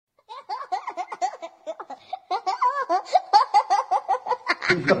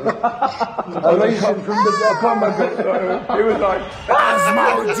As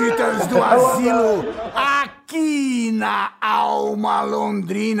malditas do asilo, aqui na Alma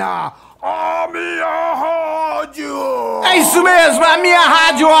Londrina, a minha rádio! É isso mesmo, a minha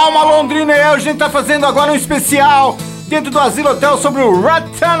rádio Alma Londrina. E a gente tá fazendo agora um especial dentro do Azylo Hotel sobre o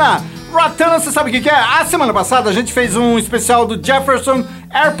Rotana. Rotana, você sabe o que é? A semana passada a gente fez um especial do Jefferson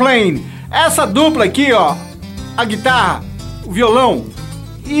Airplane. Essa dupla aqui, ó, a guitarra, o violão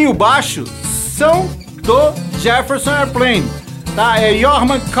e o baixo são do Jefferson Airplane, tá? É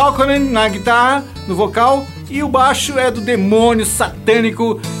Jorma Kaukonen na guitarra, no vocal, e o baixo é do demônio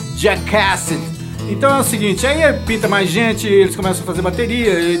satânico Jack Cassidy. Então é o seguinte, aí pinta mais gente, eles começam a fazer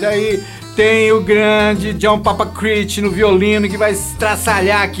bateria, e daí tem o grande John Papacrit no violino que vai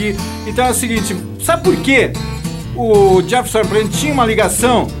estraçalhar aqui. Então é o seguinte, sabe por quê? O Jefferson Airplane tinha uma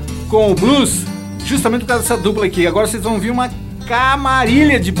ligação com o blues, justamente por causa dessa dupla aqui. Agora vocês vão ouvir uma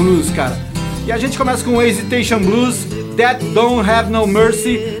camarilha de blues, cara. E a gente começa com o Hesitation Blues, That Don't Have No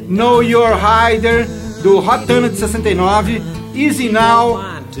Mercy, Know Your Hider, do Rotana de 69, Easy Now,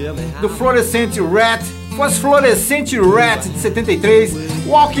 do Fluorescent Rat, Fluorescent Rat de 73,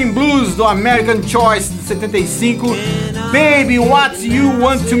 Walking Blues do American Choice de 75, Baby What You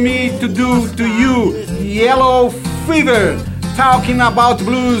Want to Me to Do to You, Yellow Fever, Talking About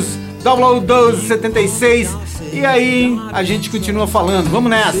Blues, Double Dose 76. E aí a gente continua falando, vamos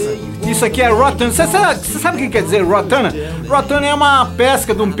nessa. Isso aqui é Rotana. Você sabe o que quer dizer Rotana? Rotana é uma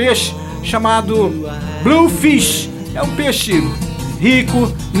pesca de um peixe chamado Bluefish. É um peixe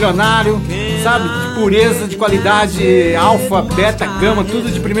rico, milionário, sabe? De pureza, de qualidade, alfa, beta, gama,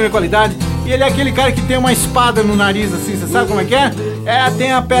 tudo de primeira qualidade. E ele é aquele cara que tem uma espada no nariz, assim, você sabe como é que é?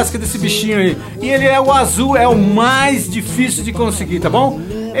 Tem a pesca desse bichinho aí. E ele é o azul, é o mais difícil de conseguir, tá bom?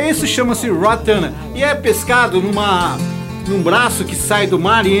 Isso chama-se Rotana. E é pescado num braço que sai do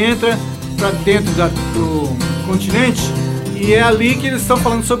mar e entra pra dentro do continente. E é ali que eles estão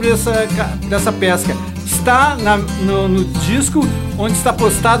falando sobre dessa pesca. Está no disco, onde está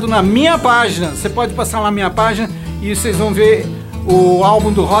postado na minha página. Você pode passar lá na minha página e vocês vão ver o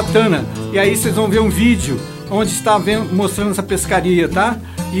álbum do Rotana. E aí vocês vão ver um vídeo onde está mostrando essa pescaria, tá?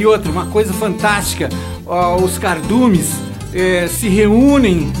 E outra, uma coisa fantástica, os cardumes se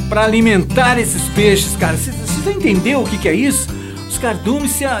reúnem para alimentar esses peixes, cara. Você já entendeu o que é isso? Os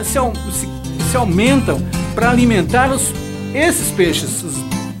cardumes se aumentam para alimentar esses peixes,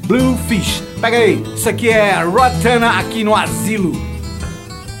 os Bluefish. Pega aí, isso aqui é Rotana aqui no Azylo.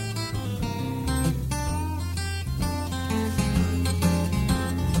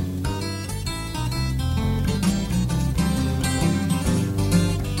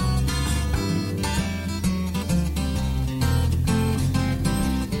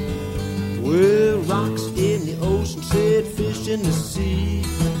 Well, rocks in the ocean, said fish in the sea.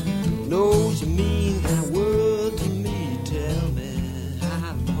 Knows you mean that word to me. Tell me,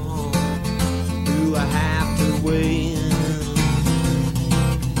 how long do I have to wait?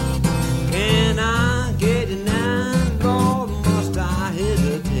 Can I get it now, Lord, must I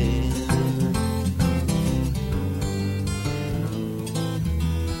hesitate?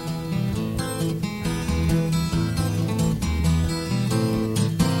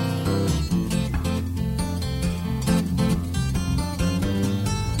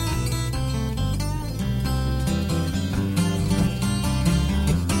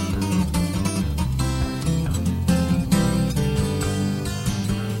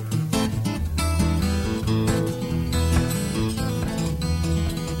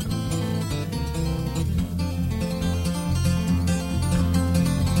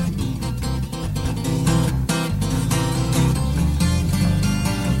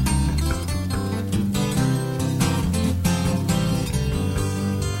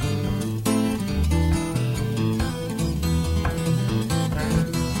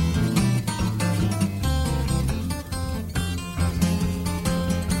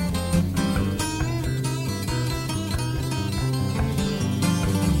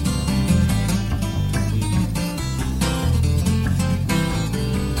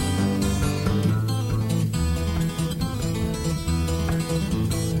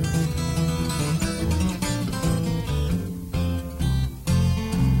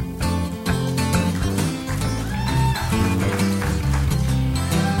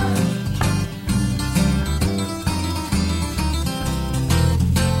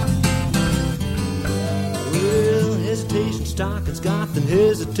 Stockings got them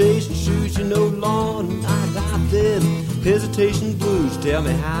hesitation shoes, you know, Lord, and I got them hesitation blues. Tell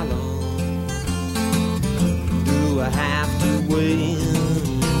me, how long do I have to wait?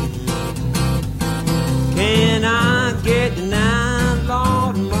 Can I get you now, Lord?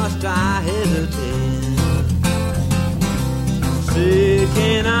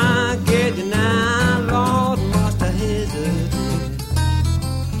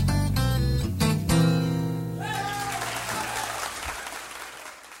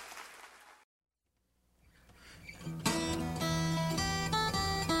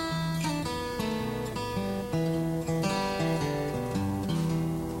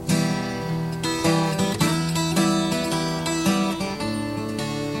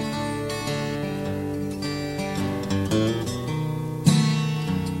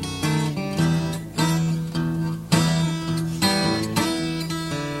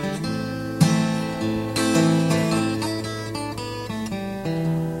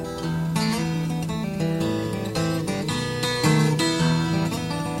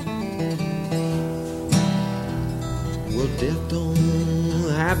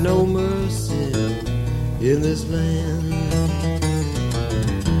 have no mercy in this land.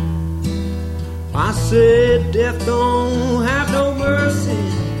 I said death don't have no mercy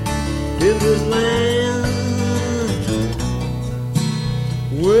in this land.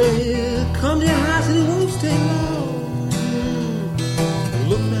 Well, come to your house and it won't stay long.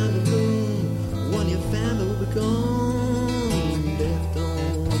 Look down the room, one of your family will be gone. Death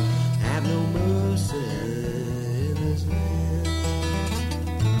don't have no mercy in this land.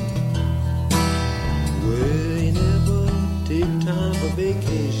 Well, you never take time for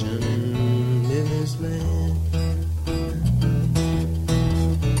vacation in this land.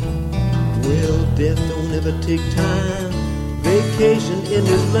 Well, death don't ever take time vacation in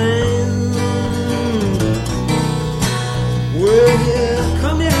this land. Well, yeah,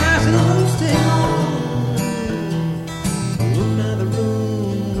 come to your house and it won't stay long. Look out the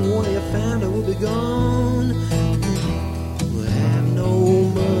room, one of your family will be gone. We'll have no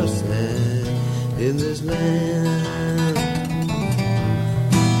mercy in this land.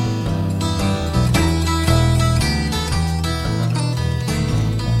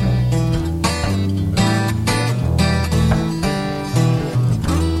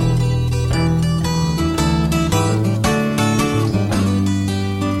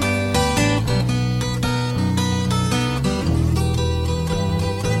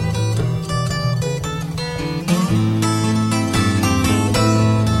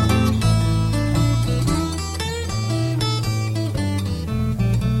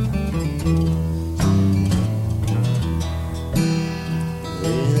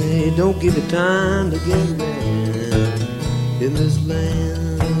 Don't give it time to get ready in this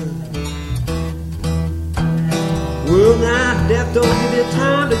land. Well, now death don't give you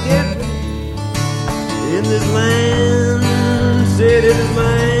time to get ready in this land. Said in this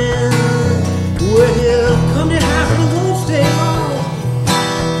land. Well, come to your house and it won't stay long.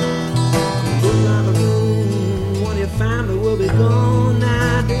 Look around the room, one of your family will be gone.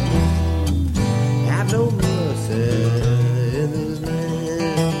 Now have no mercy in this land.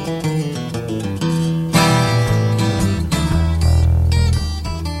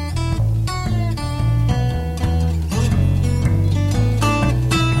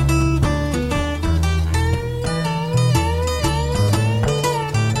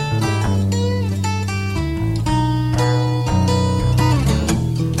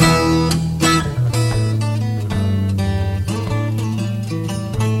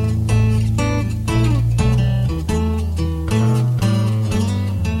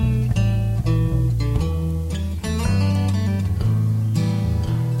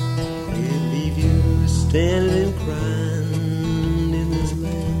 Standing and crying in this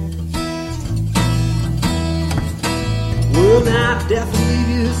land. Well, now death will leave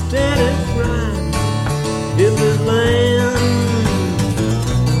you standing and crying in this land.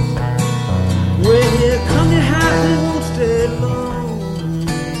 When you come to your house, it won't stay long.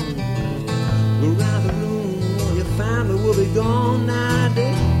 Around the room, all your family will be gone now.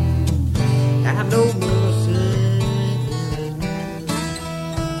 Death have no mercy.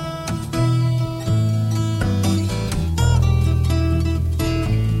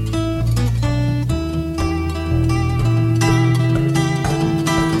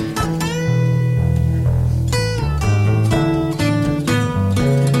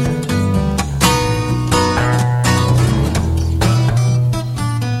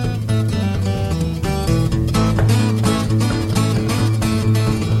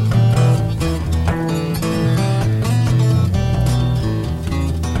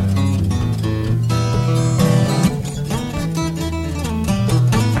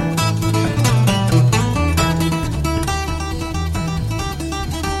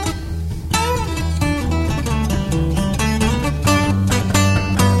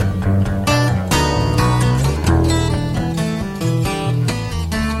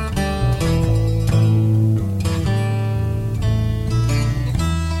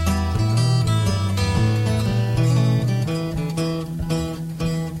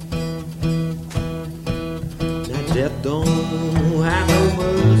 Death don't have no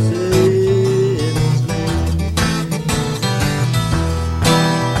mercy in this land.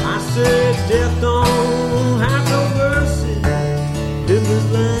 I said death don't have no mercy in this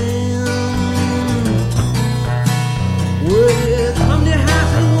land. Well, yeah, come to your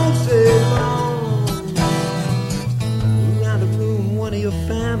house and won't stay long. Around the room, one of your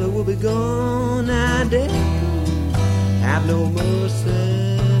family will be gone. Now death have no mercy.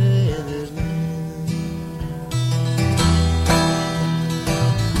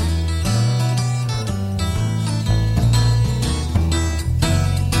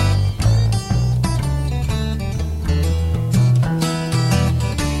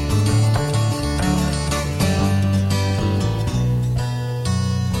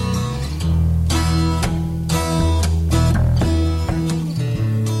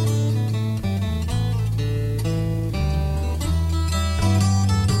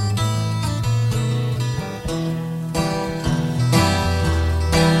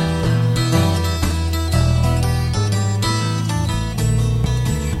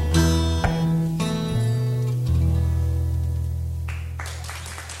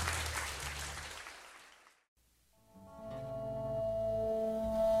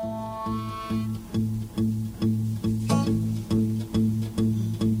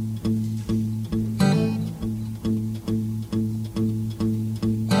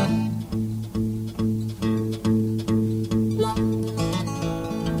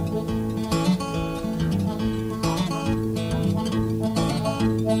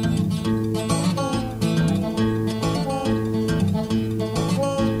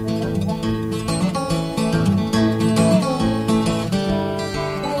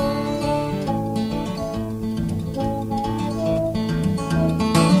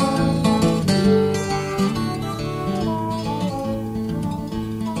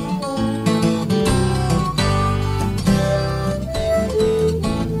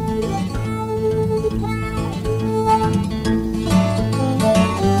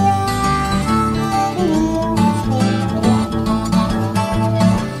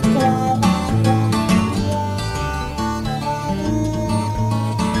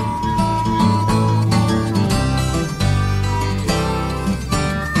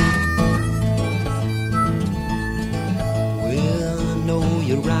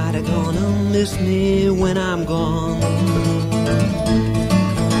 you're right, I'm gonna miss me when I'm gone.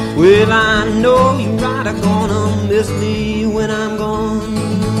 Well, I know you're right, I'm gonna miss me when I'm gone.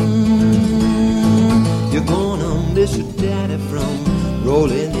 You're gonna miss your daddy from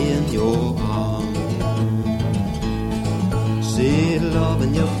rolling in your arms. Said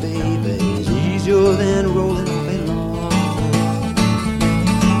loving your baby is easier than rolling off a log.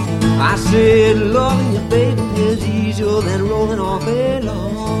 I said loving your baby is easier than rolling off a log.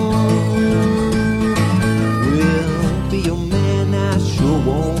 Well, be your man, I sure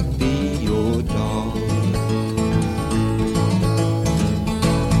won't be your dog.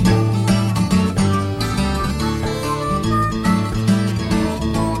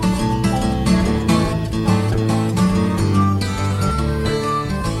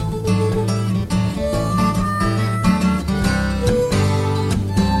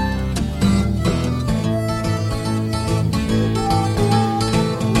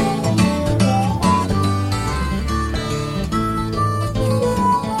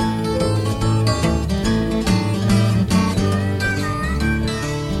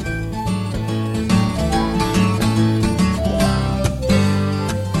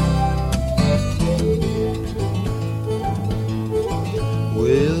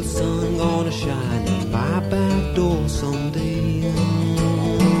 Well, sun gonna shine in my back door someday.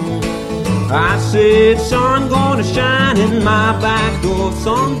 I said, sun gonna shine in my back door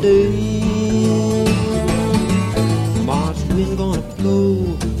someday. March wind gonna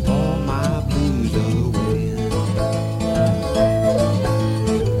blow all my blues away.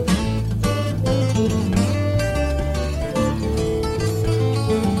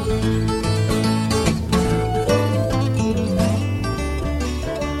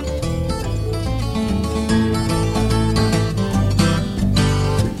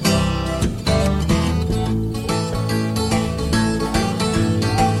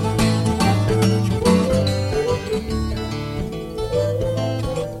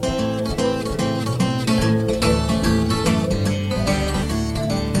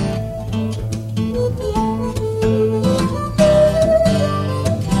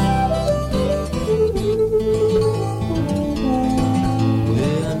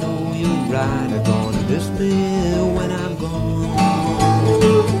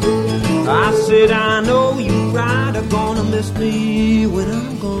 I said, I know you're right, I'm gonna miss me when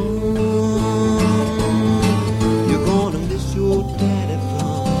I'm gone. You're gonna miss your daddy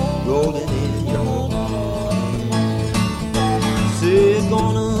from rolling in your arms. Said,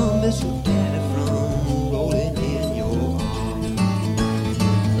 gonna miss your daddy from rolling in your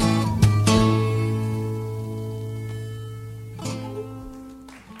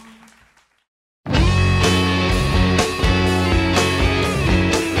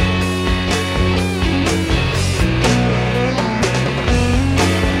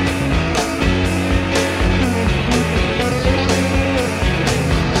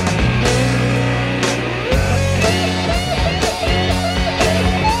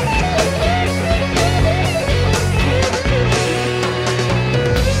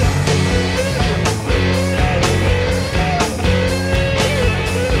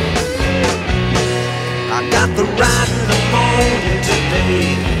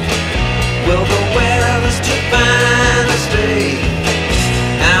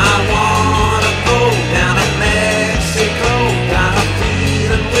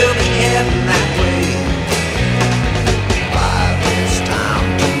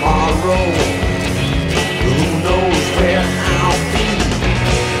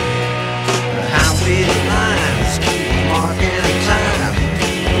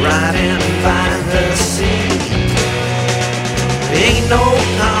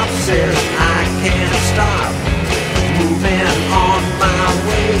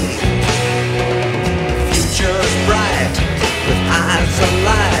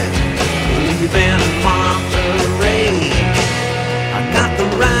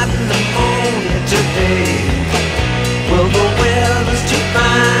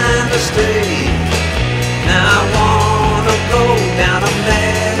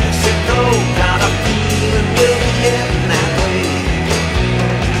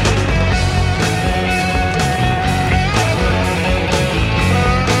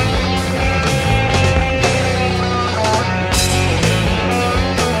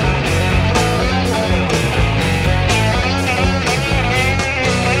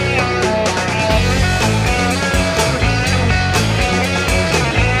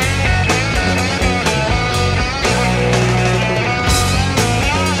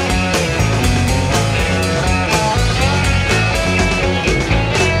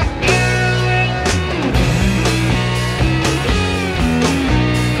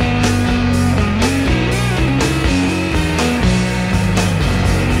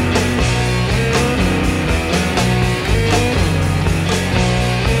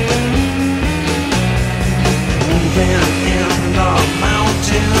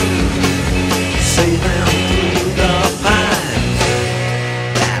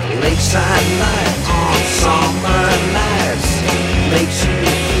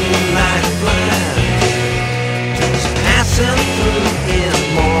in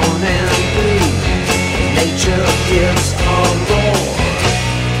morning blue. Nature gives a roar.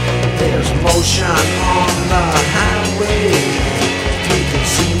 There's motion on the highway. You can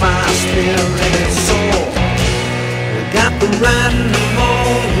see my spirit soar. We got the riding the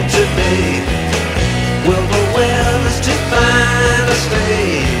moon today. Will the weather's too fine to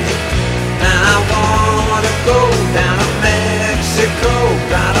stay? Now I wanna go down to Mexico.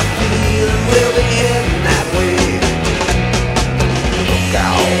 Got a feeling we'll be heading that way. Look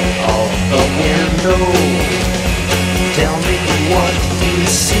out of the window. Tell me what you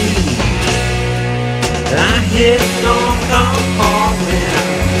see. I hear Long Kong calling,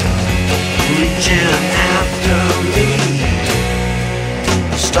 reaching after me.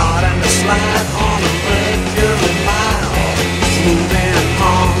 Starting to slide on a regular mile, moving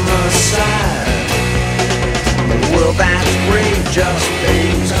on the side. The world that's great just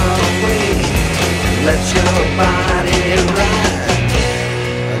fades away. Let your body ride.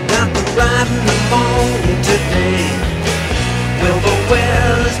 I got the riding the moon today. Will the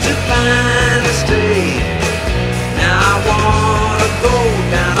weather's too fine to stay? Now I wanna go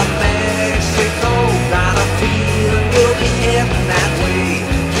down to Mexico. Got a feeling we'll be heading that way.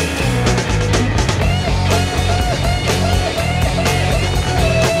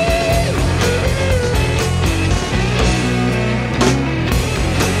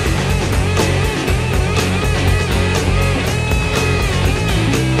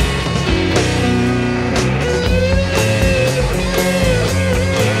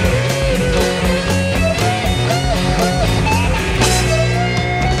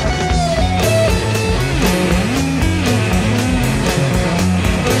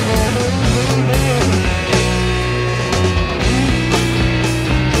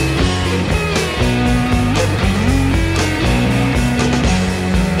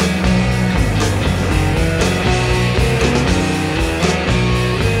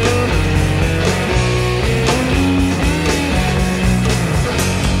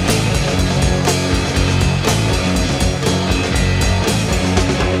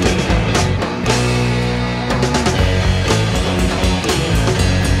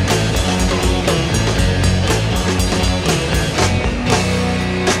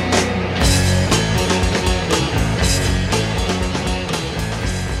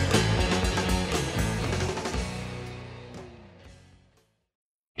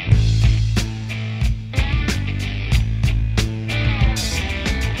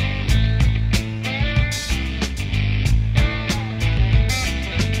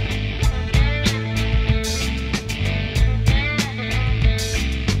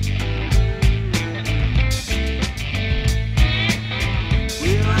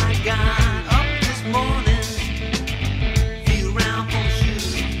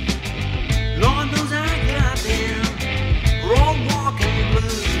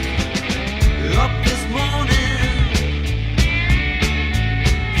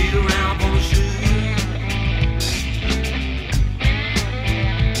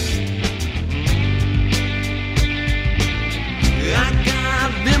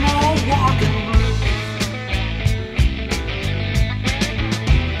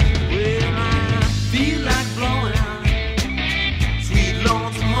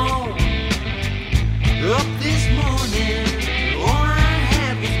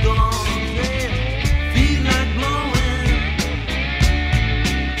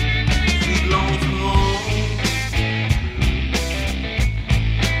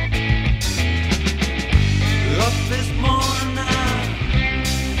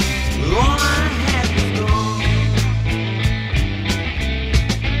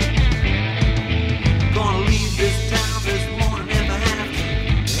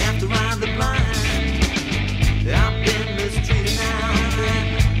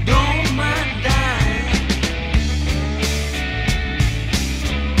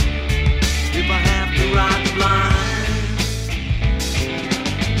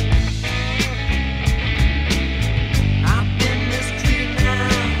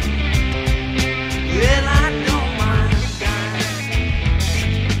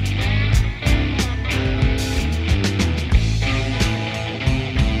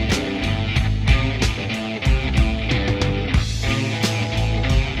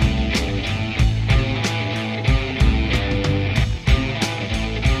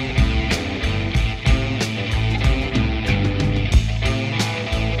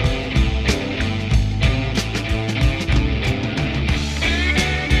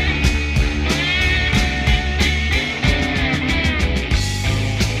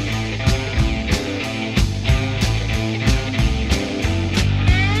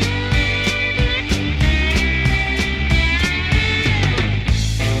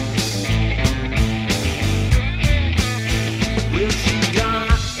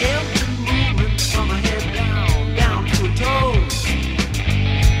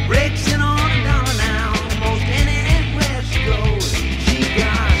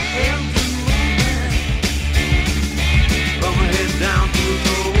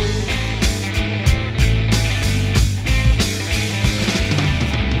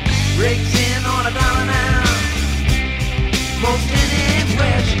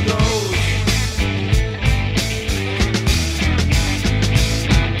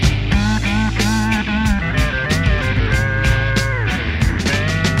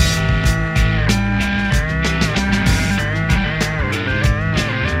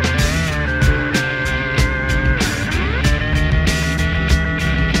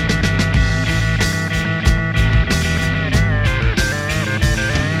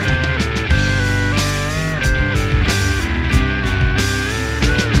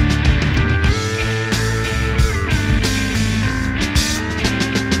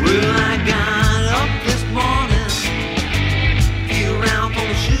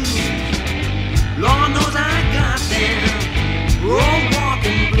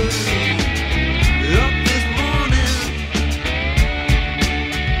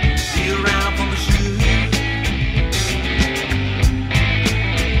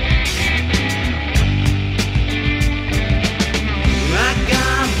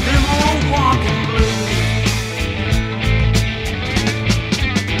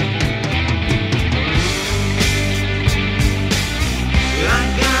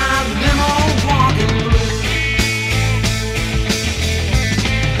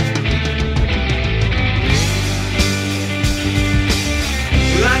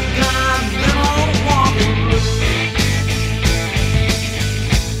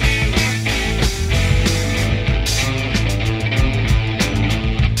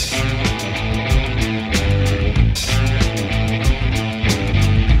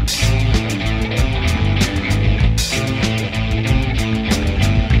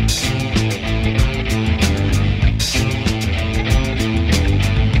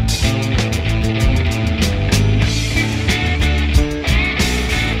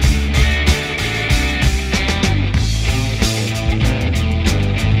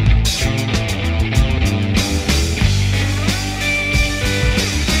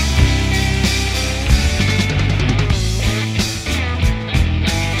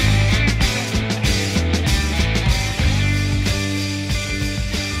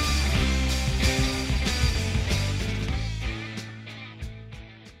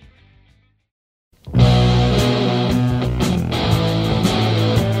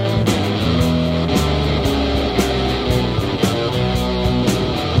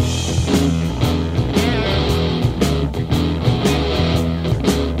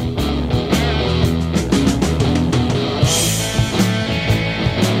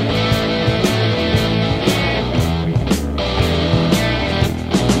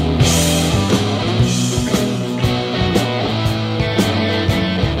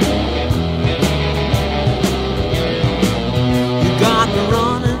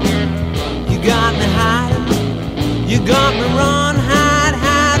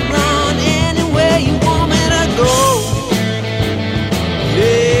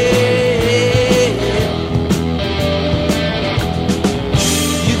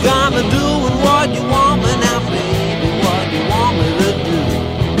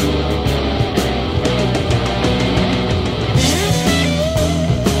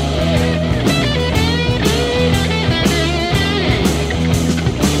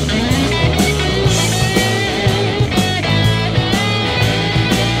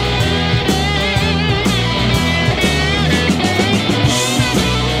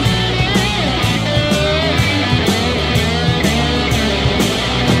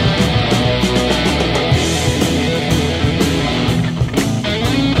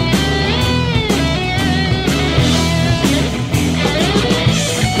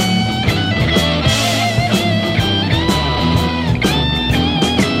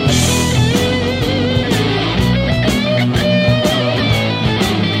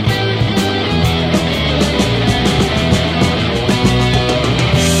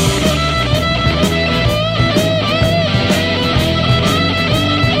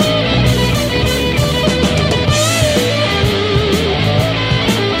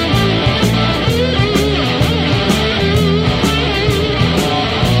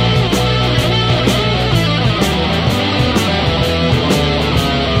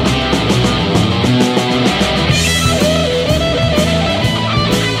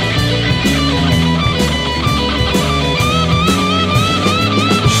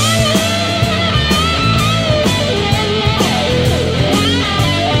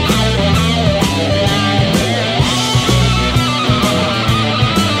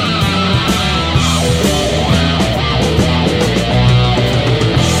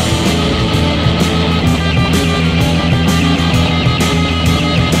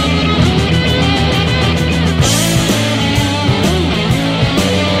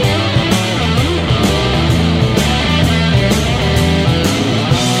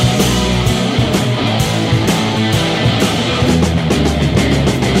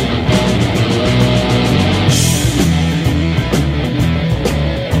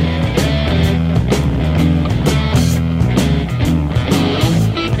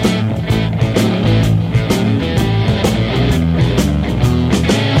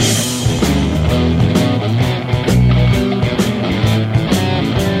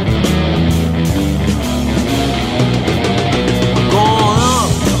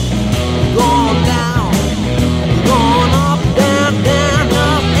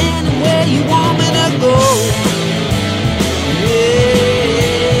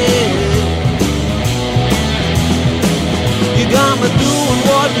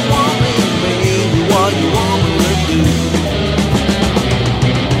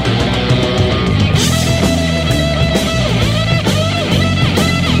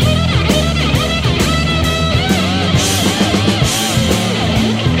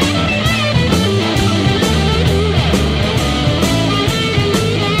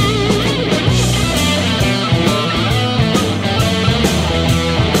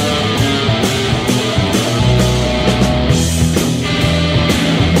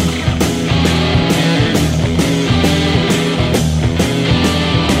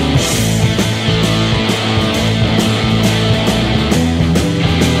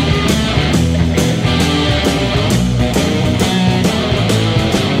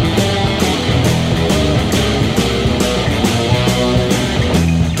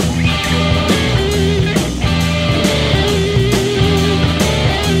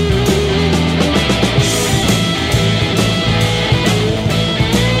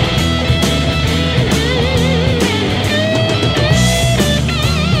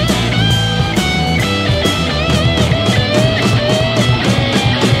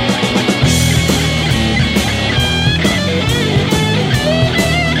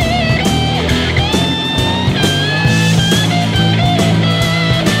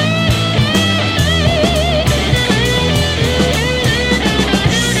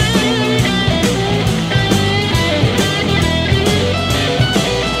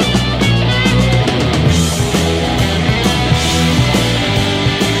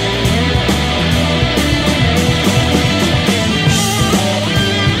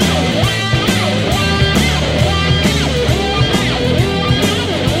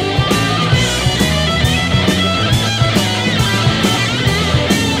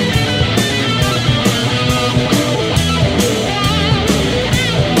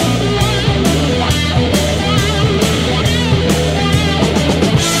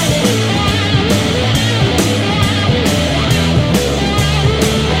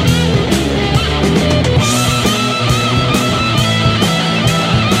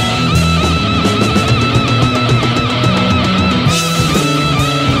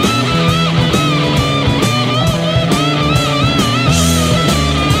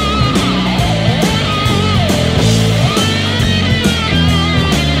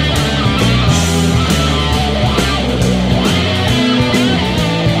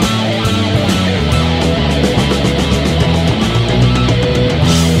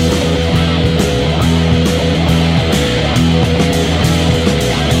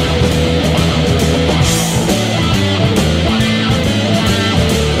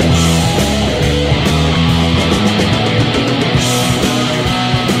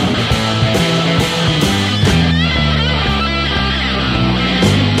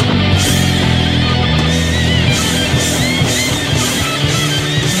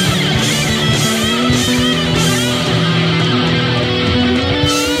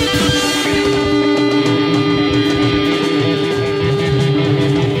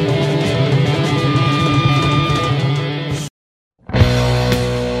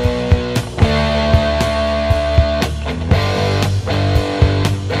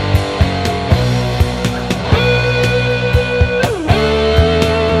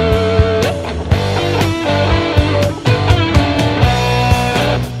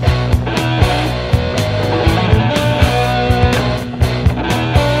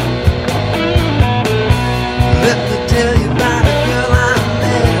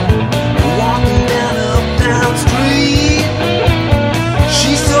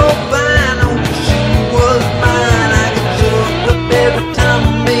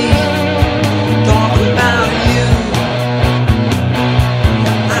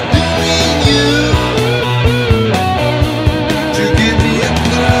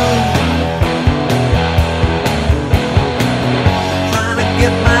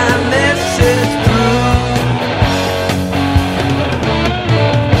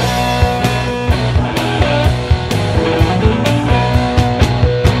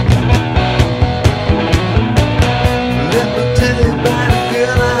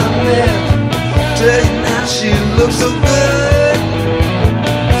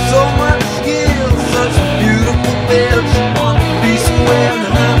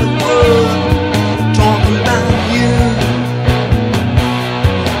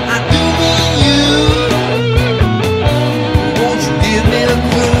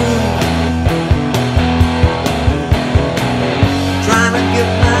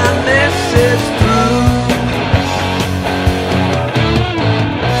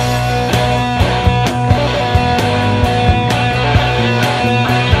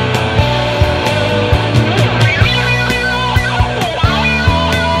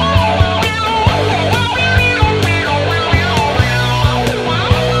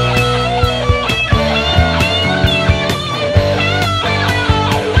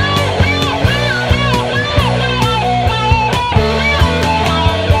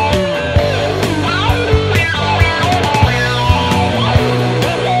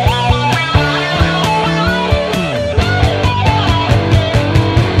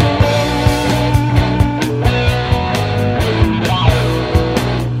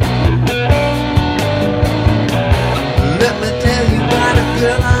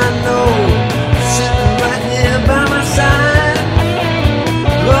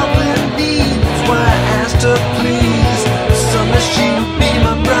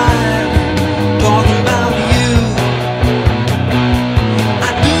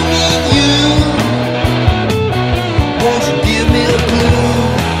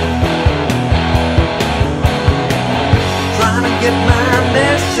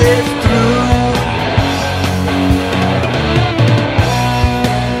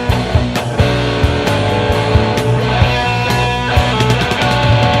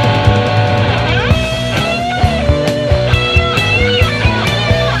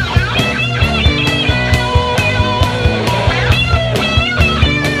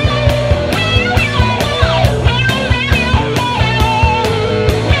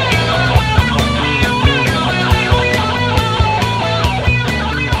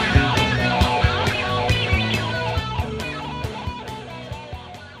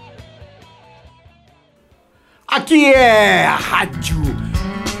 Aqui é a Rádio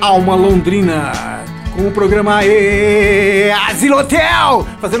Alma Londrina, com o programa Azylo Hotel,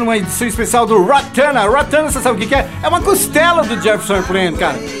 fazendo uma edição especial do Rotana. Rotana, você sabe o que é? É uma costela do Jefferson Airplane,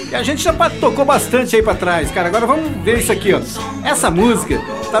 cara. E a gente já tocou bastante aí pra trás, cara. Agora vamos ver isso aqui, ó. Essa música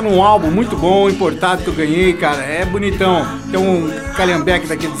tá num álbum muito bom, importado, que eu ganhei, cara. É bonitão. Tem um calhambeque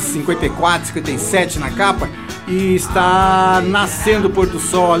daquele de 54, 57 na capa. E está nascendo o pôr do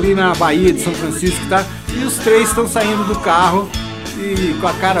sol ali na Baía de São Francisco, tá? E os três estão saindo do carro e com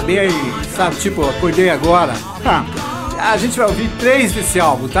a cara bem, sabe, tipo, acordei agora. A gente vai ouvir 3 desse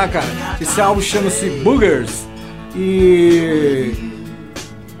álbum, tá, cara? Esse álbum chama-se Boogers e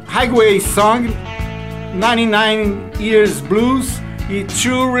Highway Song, 99 Years Blues e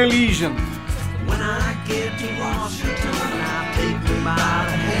True Religion. When I get to Washington, I take me by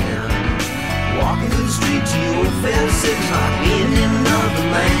the hand. Walking through the streets, you old fair cities like being in another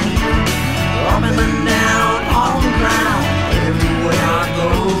land. Up and down, on the ground, everywhere I go.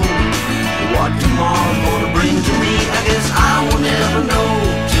 What tomorrow's gonna bring to me, I guess I will never know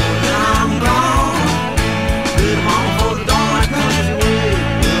till I'm gone. Good mama for the dawn comes away,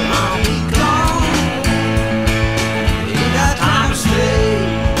 will I be gone? Ain't got time to stay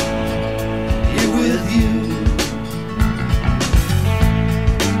here with you.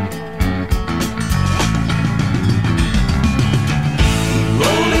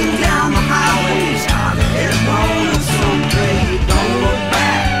 Rolling down the highways, how the head rolling so great, don't look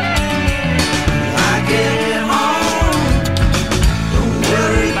back. I get home, don't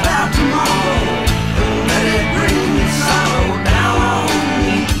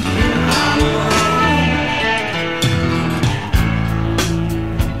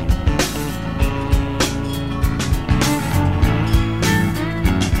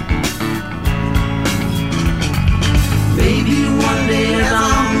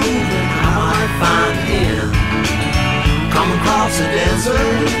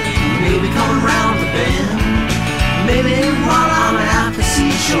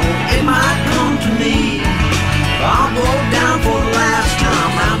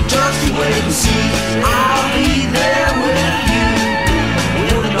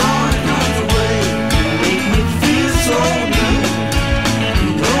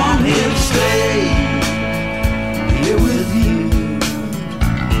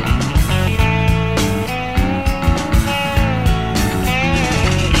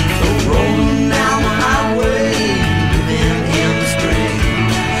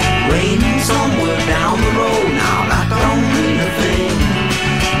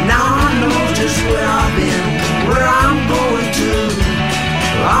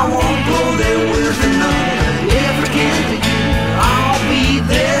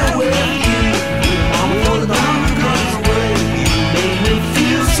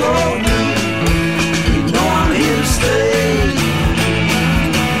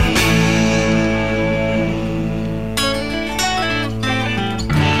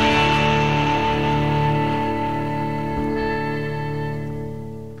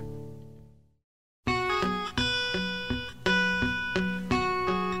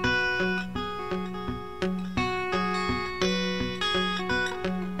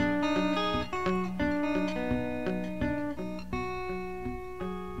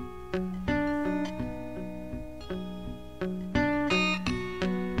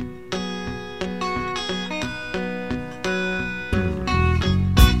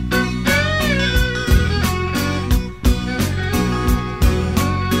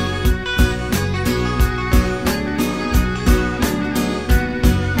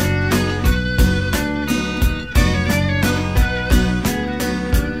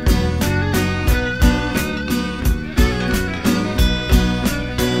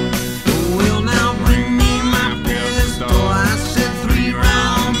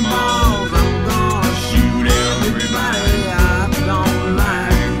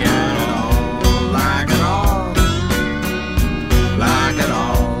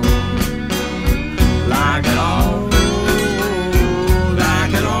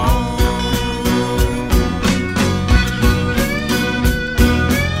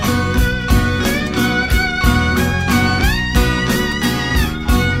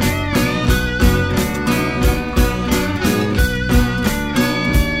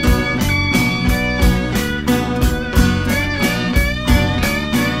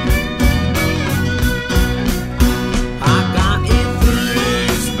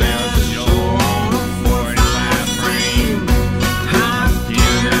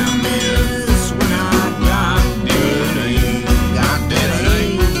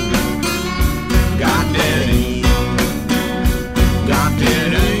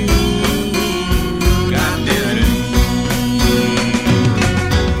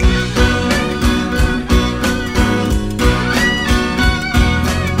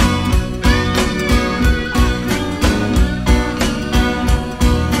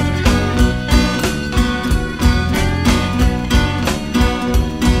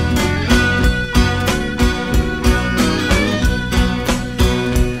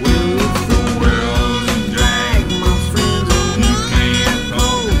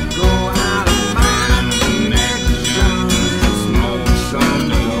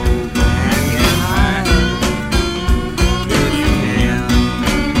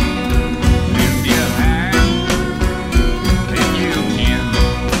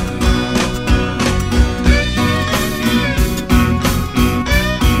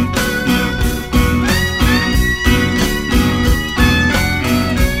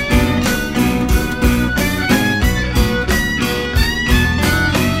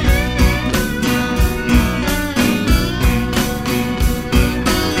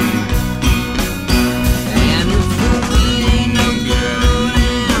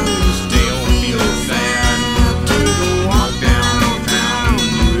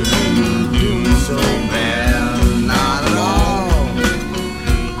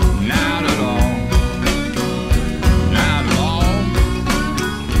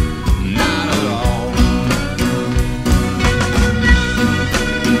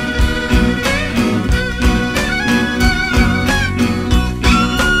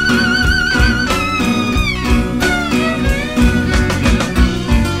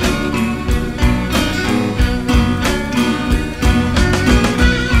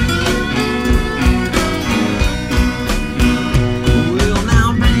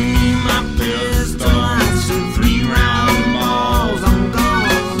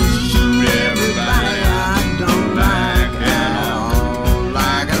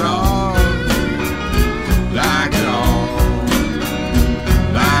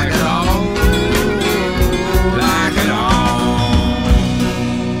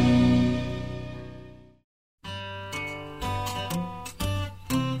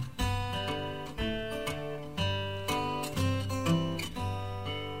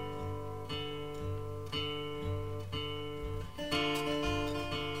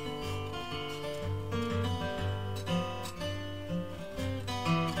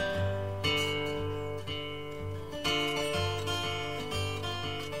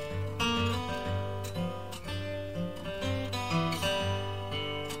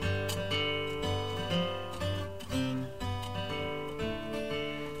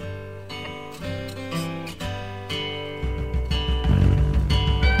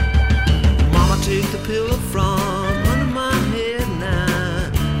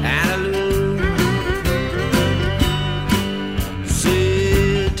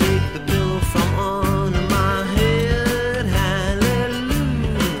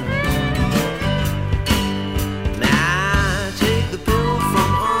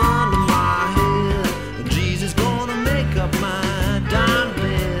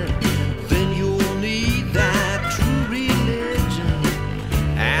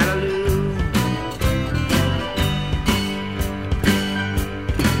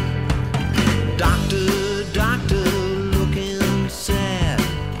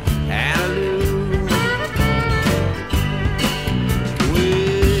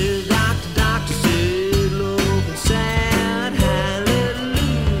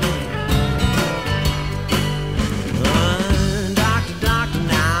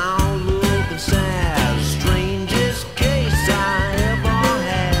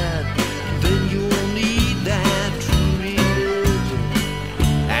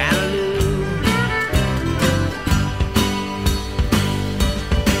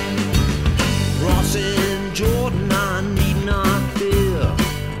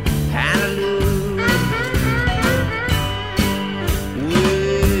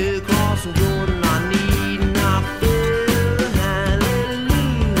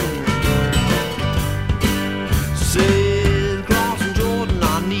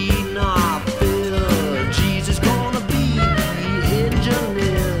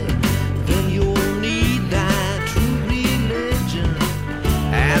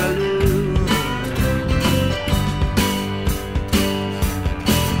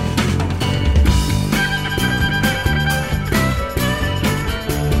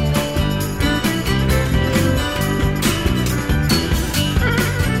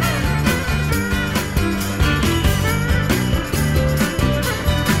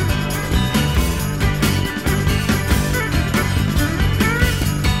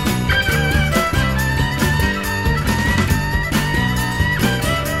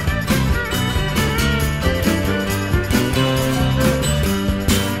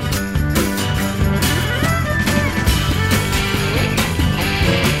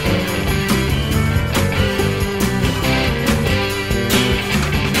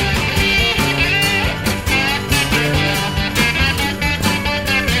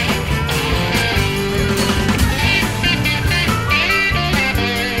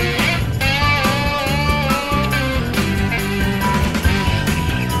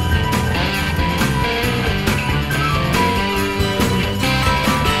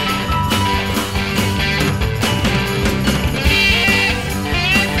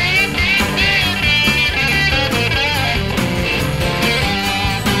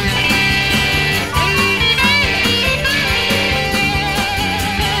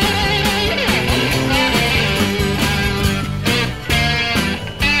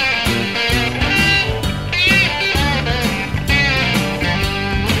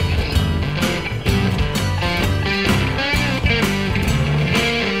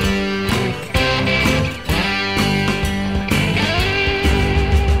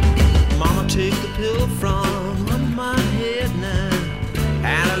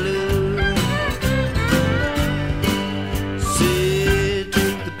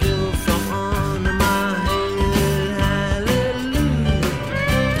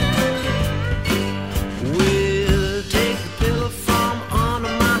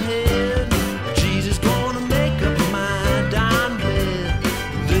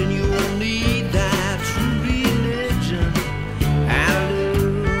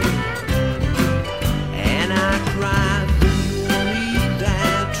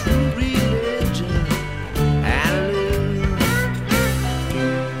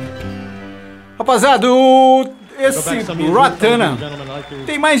rapaziada, esse Rotana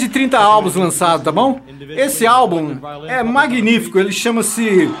tem mais de 30 álbuns lançados, tá bom? Esse álbum é magnífico, ele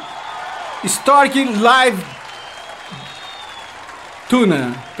chama-se Historic Live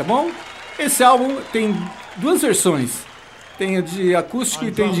Tuna, tá bom? Esse álbum tem duas versões, tem a de acústico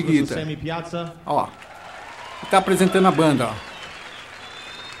e tem de guitarra. Ó, tá apresentando a banda, ó.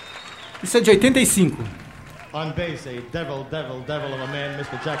 Isso é de 85. On bass, a devil of a man,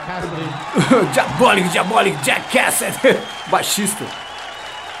 Mr. Jack Cassidy. Diabólico, Jack Cassidy, baixista.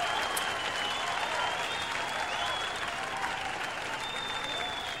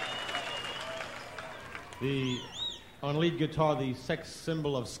 On lead guitar, the sex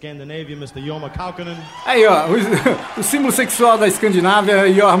symbol of Scandinavia, Mr. Jorma Kaukonen. Aí, ó, o símbolo sexual da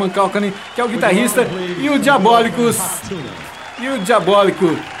Escandinávia, Jorma Kaukonen, que é o guitarrista, e o diabólico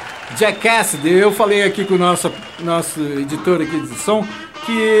Jack Cassidy. Eu falei aqui com o nosso editor aqui de som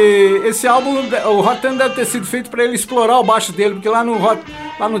que esse álbum, o Rotana deve ter sido feito para ele explorar o baixo dele, porque lá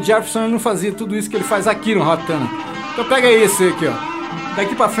no Jefferson ele não fazia tudo isso que ele faz aqui no Rotana. Então pega aí esse aqui, ó.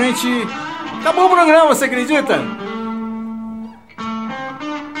 Daqui pra frente, acabou o programa, você acredita?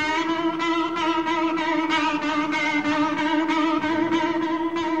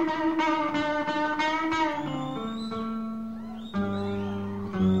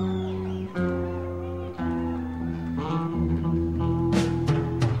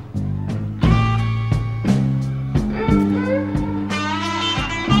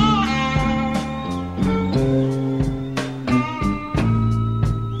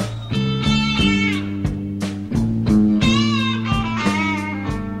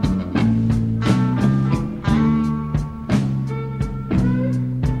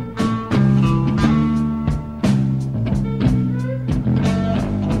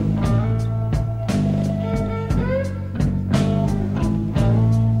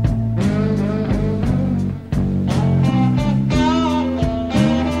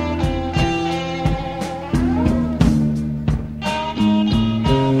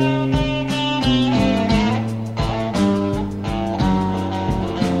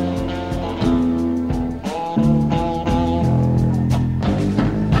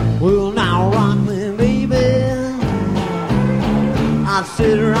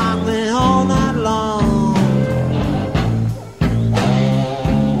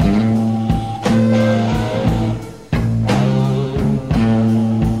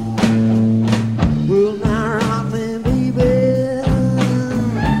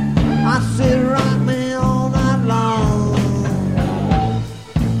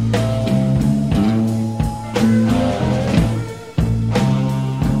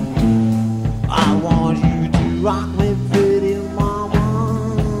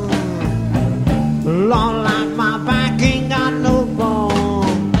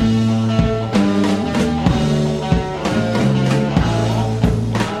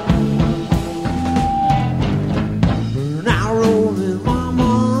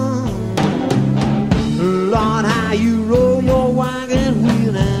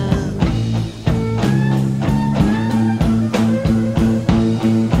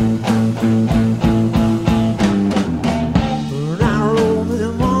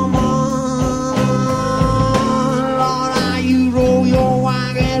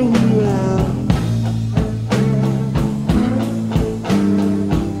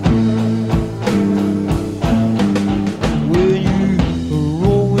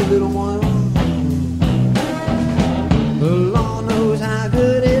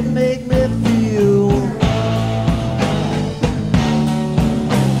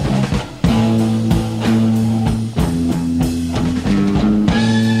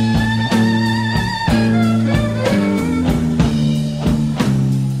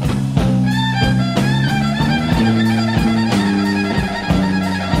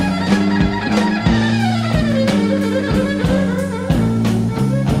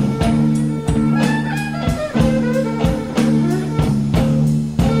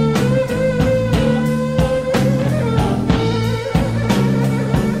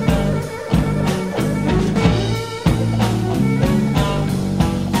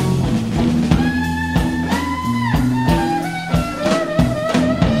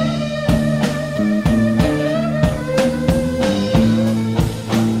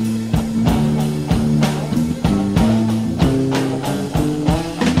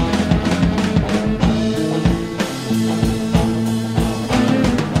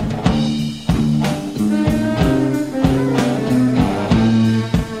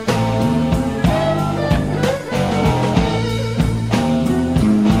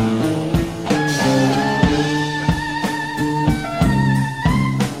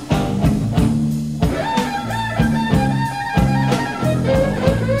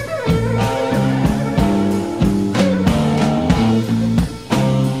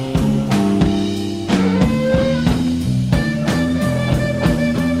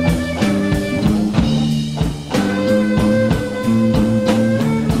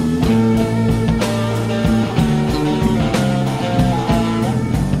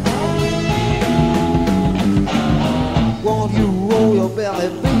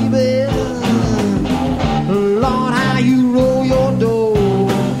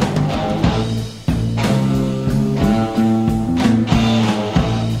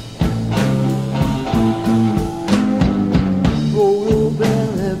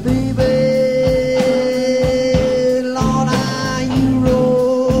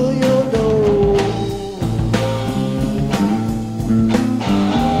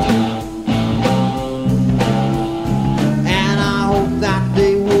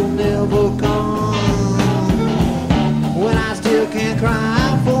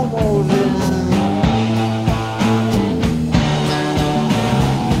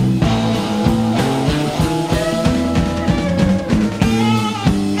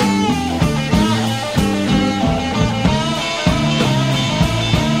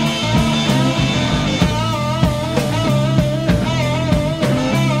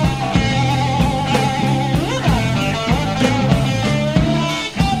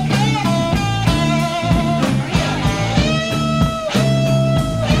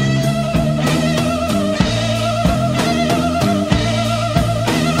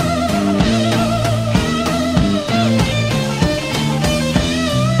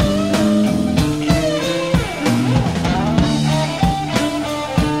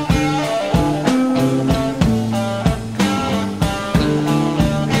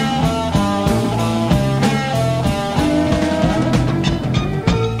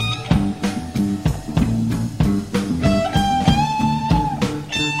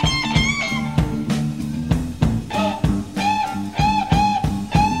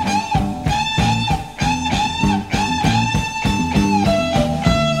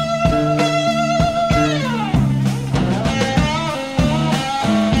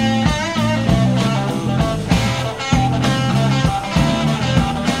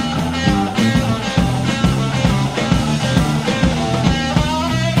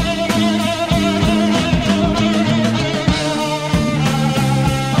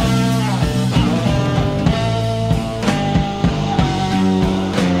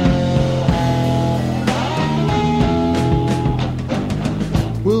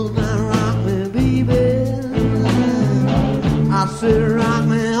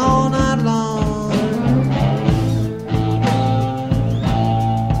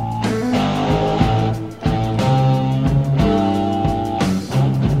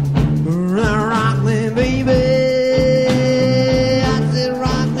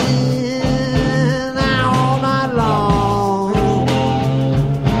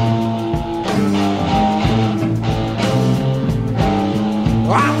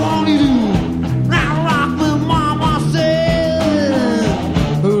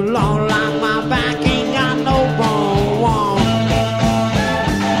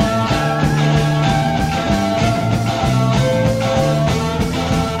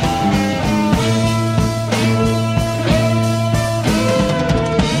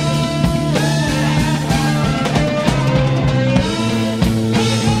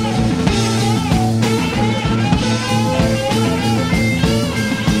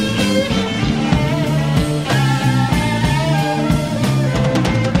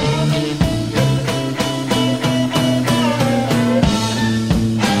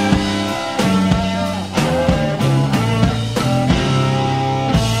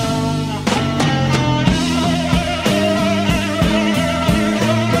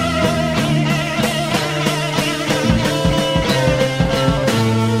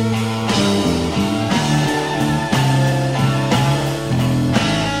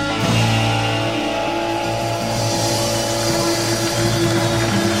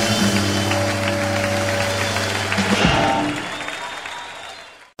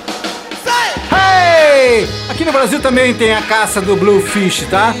 no Brasil também tem a caça do bluefish,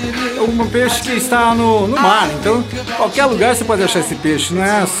 tá? É um peixe que está no mar, então qualquer lugar você pode achar esse peixe, não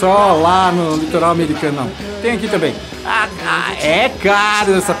é só lá no litoral americano, não. Tem aqui também. É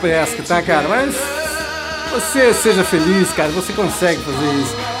caro essa pesca, tá, cara? Mas você seja feliz, cara, você consegue fazer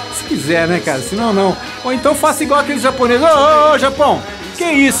isso. Se quiser, né, cara? Senão, não. Ou então faça igual aqueles japoneses. Ô, Japão, que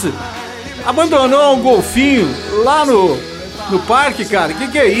isso? Abandonou um golfinho lá no parque, cara?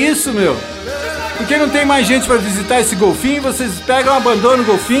 Que é isso, meu? Porque não tem mais gente pra visitar esse golfinho, vocês pegam, abandonam o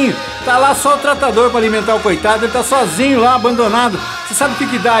golfinho, tá lá só o tratador pra alimentar o coitado, ele tá sozinho lá, abandonado. Você sabe o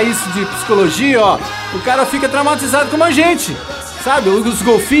que dá isso de psicologia, ó? O cara fica traumatizado como a gente, sabe? Os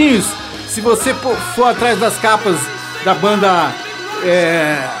golfinhos, se você for atrás das capas da banda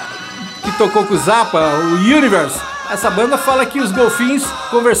que tocou com o Zappa, o Universe, essa banda fala que os golfinhos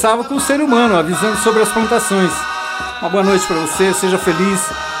conversavam com o ser humano, avisando sobre as plantações. Uma boa noite pra você, seja feliz.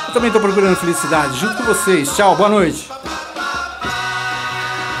 Eu também tô procurando felicidade, junto com vocês. Tchau, boa noite.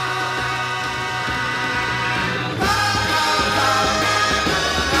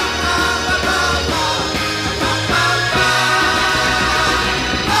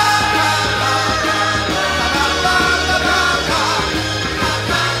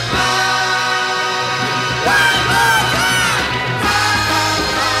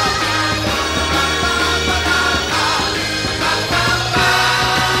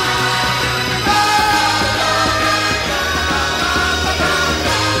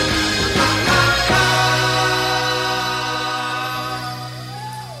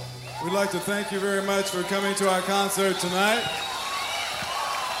 To thank you very much for coming to our concert tonight.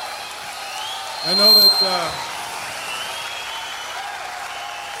 I know that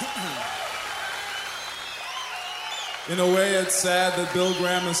in a way it's sad that Bill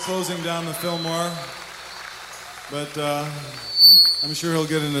Graham is closing down the Fillmore, but I'm sure he'll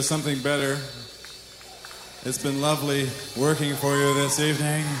get into something better. It's been lovely working for you this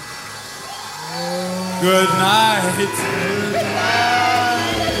evening. Good night.